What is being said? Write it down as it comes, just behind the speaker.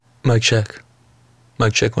Mic check.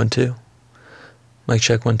 Mic check 1 2. Mic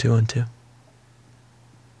check 1 2 1 2.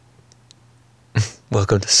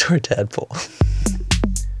 Welcome to Story Tadpole.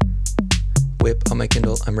 Whip on my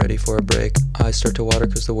Kindle, I'm ready for a break. Eyes start to water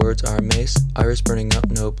cause the words are mace. Iris burning up,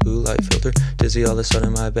 no blue light filter. Dizzy all of a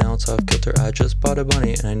sudden, my balance off kilter. I just bought a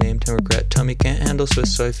bunny and I named him Regret. Tummy can't handle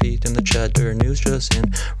Swiss, so I feed him the cheddar. News just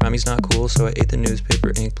in, rhyming's not cool, so I ate the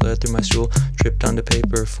newspaper. Ink bled through my stool, dripped onto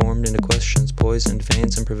paper, formed into questions. Poisoned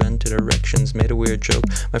veins and prevented erections. Made a weird joke,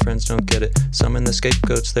 my friends don't get it. Summon the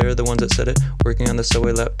scapegoats, they're the ones that said it. Working on the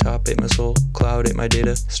subway laptop, ate my soul. Cloud ate my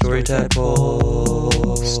data. Story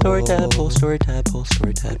Tadpole. Story Tadpole. Story Tadpole,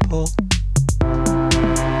 Story Tadpole.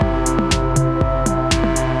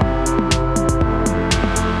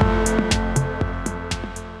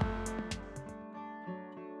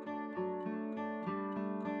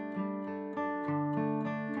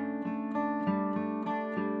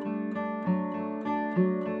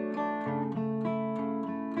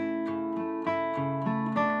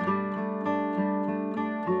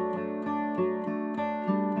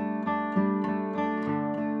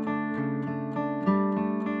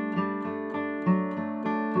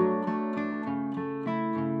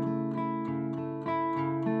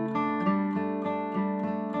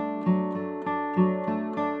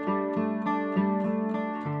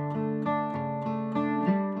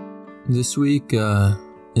 This week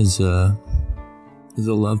is a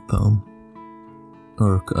love poem,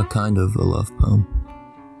 or a kind of a love poem.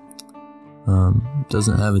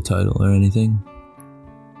 Doesn't have a title or anything,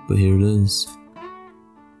 but here it is.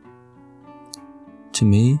 To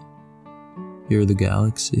me, you're the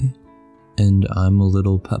galaxy, and I'm a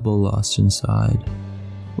little pebble lost inside.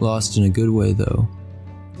 Lost in a good way though,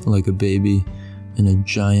 like a baby in a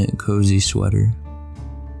giant cozy sweater.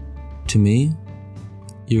 To me,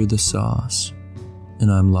 you're the sauce, and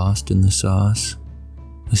I'm lost in the sauce.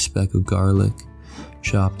 A speck of garlic,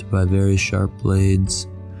 chopped by very sharp blades,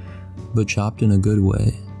 but chopped in a good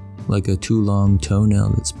way, like a too long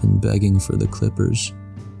toenail that's been begging for the clippers.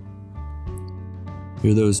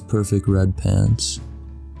 You're those perfect red pants,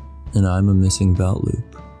 and I'm a missing belt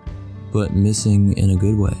loop, but missing in a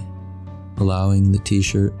good way, allowing the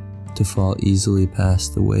t-shirt to fall easily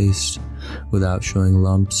past the waist without showing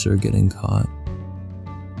lumps or getting caught.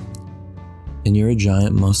 And you're a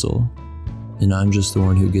giant muscle, and I'm just the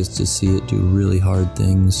one who gets to see it do really hard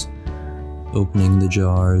things, opening the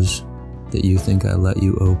jars that you think I let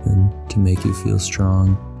you open to make you feel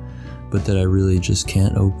strong, but that I really just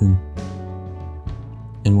can't open.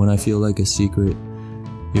 And when I feel like a secret,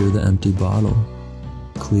 you're the empty bottle,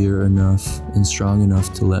 clear enough and strong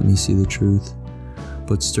enough to let me see the truth,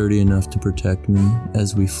 but sturdy enough to protect me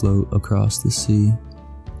as we float across the sea.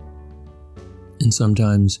 And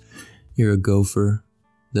sometimes you're a gopher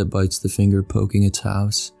that bites the finger poking its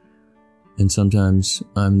house, and sometimes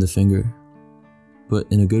I'm the finger, but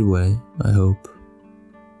in a good way, I hope.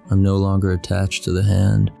 I'm no longer attached to the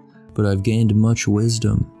hand, but I've gained much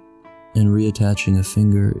wisdom, and reattaching a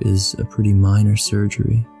finger is a pretty minor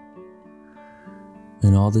surgery.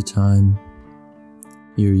 And all the time,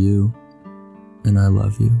 you're you, and I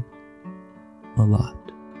love you a lot.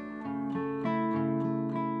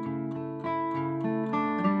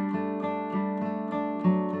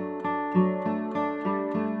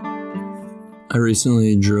 I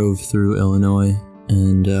recently drove through Illinois,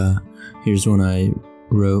 and here's one I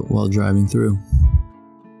wrote while driving through.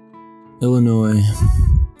 Illinois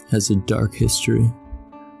has a dark history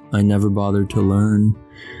I never bothered to learn,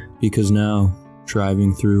 because now,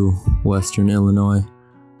 driving through Western Illinois,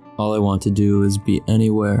 all I want to do is be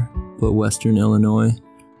anywhere but Western Illinois,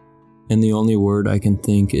 and the only word I can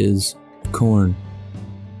think is corn,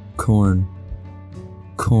 corn,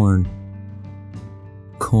 corn,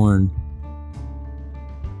 corn.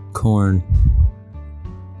 Corn,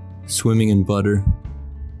 swimming in butter,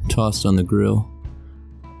 tossed on the grill,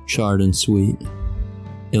 charred and sweet.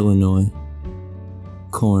 Illinois,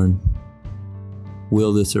 corn.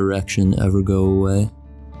 Will this erection ever go away?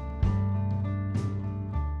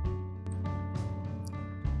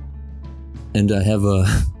 And I have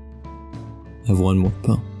one more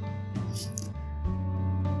poem.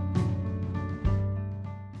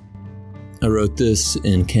 I wrote this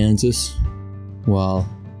in Kansas while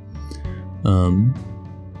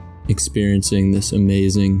experiencing this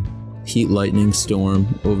amazing heat lightning storm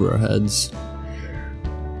over our heads.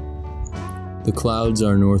 The clouds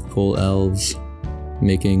are North Pole elves,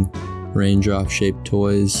 making raindrop-shaped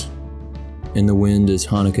toys, and the wind is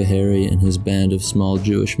Hanukkah Harry and his band of small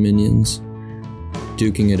Jewish minions,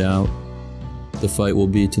 duking it out. The fight will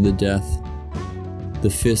be to the death. The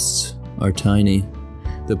fists are tiny,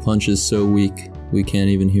 the punches so weak We can't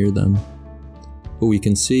even hear them. But we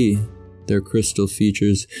can see their crystal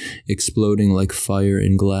features exploding like fire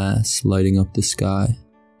in glass, lighting up the sky.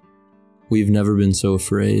 We've never been so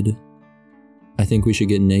afraid. I think we should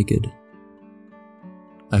get naked.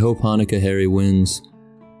 I hope Hanukkah Harry wins,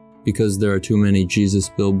 because there are too many Jesus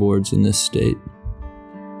billboards in this state.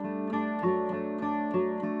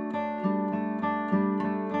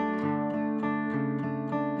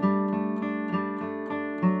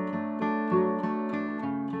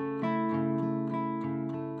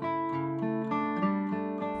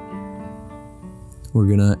 We're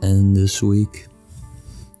gonna end this week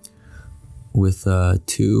with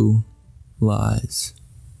 2 lies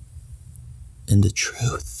and a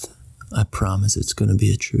truth. I promise it's gonna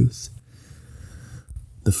be a truth.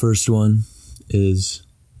 The first one is,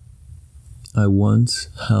 I once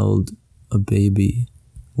held a baby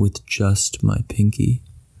with just my pinky.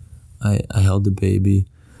 I held the baby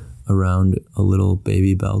around a little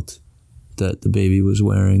baby belt that the baby was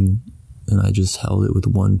wearing, and I just held it with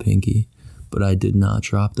one pinky. But I did not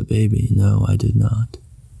drop the baby. No, I did not.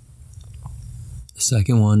 The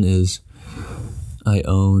second one is, I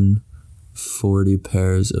own 40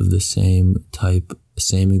 pairs of the same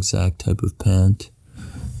exact type of pant.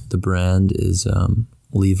 The brand is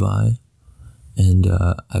Levi, and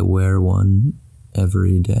I wear one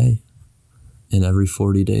every day. And every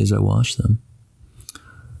 40 days I wash them.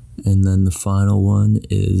 And then the final one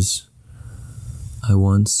is, I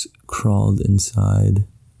once crawled inside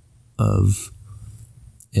of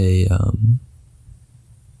a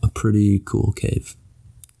pretty cool cave.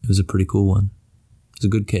 It was a pretty cool one. It was a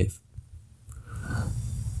good cave.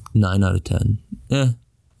 9 out of 10.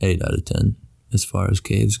 8 out of 10 as far as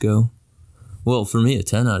caves go. Well, for me, a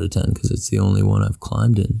 10 out of 10 because it's the only one I've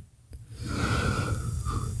climbed in.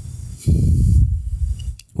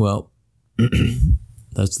 Well,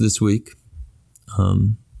 that's this week.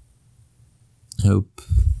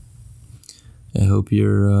 I hope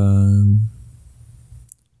you're,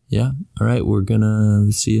 yeah. All right, we're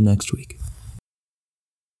gonna see you next week.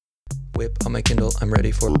 Whip on my Kindle, I'm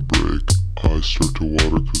ready for a break. Eyes start to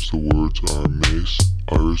water cause the words are mace.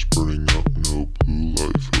 Iris burning up, no blue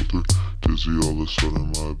light filter. Dizzy all of a sudden,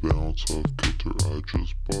 my balance off kilter. I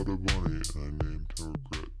just bought a bunny and I named him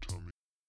Regret.